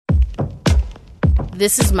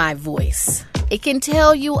This is my voice. It can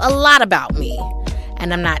tell you a lot about me,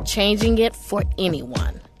 and I'm not changing it for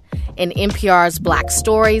anyone. In NPR's Black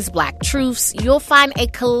Stories, Black Truths, you'll find a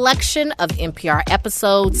collection of NPR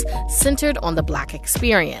episodes centered on the Black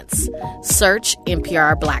experience. Search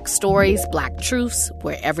NPR Black Stories, Black Truths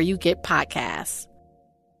wherever you get podcasts.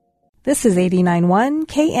 This is 89.1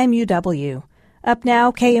 KMUW. Up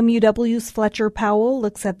now, KMUW's Fletcher Powell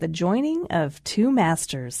looks at the joining of two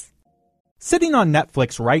masters. Sitting on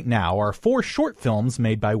Netflix right now are 4 short films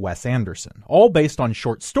made by Wes Anderson, all based on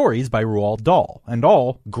short stories by Roald Dahl, and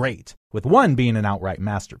all great, with one being an outright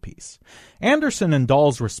masterpiece. Anderson and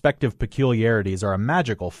Dahl's respective peculiarities are a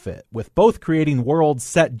magical fit, with both creating worlds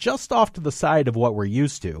set just off to the side of what we're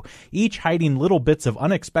used to, each hiding little bits of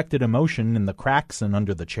unexpected emotion in the cracks and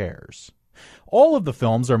under the chairs. All of the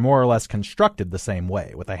films are more or less constructed the same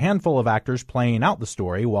way, with a handful of actors playing out the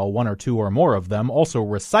story while 1 or 2 or more of them also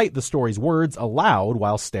recite the story's words aloud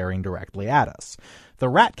while staring directly at us. The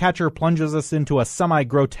Ratcatcher plunges us into a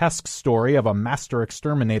semi-grotesque story of a master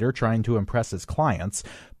exterminator trying to impress his clients.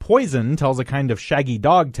 Poison tells a kind of shaggy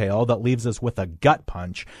dog tale that leaves us with a gut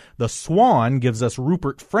punch. The Swan gives us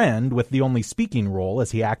Rupert Friend with the only speaking role as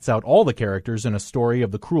he acts out all the characters in a story of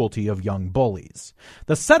the cruelty of young bullies.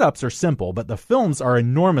 The setups are simple, but the films are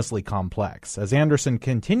enormously complex, as Anderson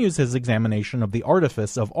continues his examination of the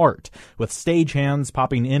artifice of art, with stagehands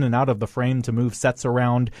popping in and out of the frame to move sets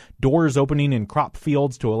around, doors opening in crop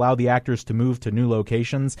fields to allow the actors to move to new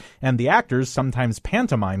locations, and the actors sometimes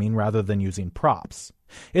pantomiming rather than using props.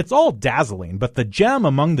 It's all dazzling, but the gem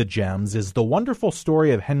among the gems is the wonderful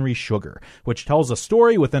story of Henry Sugar, which tells a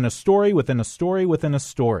story within a story within a story within a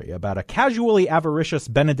story about a casually avaricious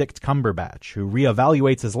Benedict Cumberbatch who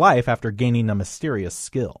reevaluates his life after gaining a mysterious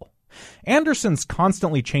skill. Anderson's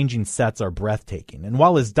constantly changing sets are breathtaking, and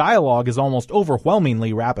while his dialogue is almost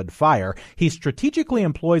overwhelmingly rapid fire, he strategically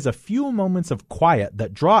employs a few moments of quiet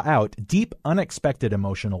that draw out deep, unexpected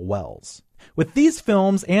emotional wells. With these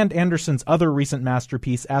films and Anderson's other recent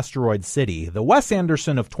masterpiece, Asteroid City, the Wes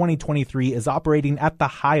Anderson of 2023 is operating at the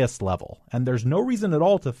highest level, and there's no reason at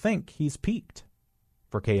all to think he's peaked.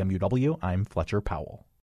 For KMUW, I'm Fletcher Powell.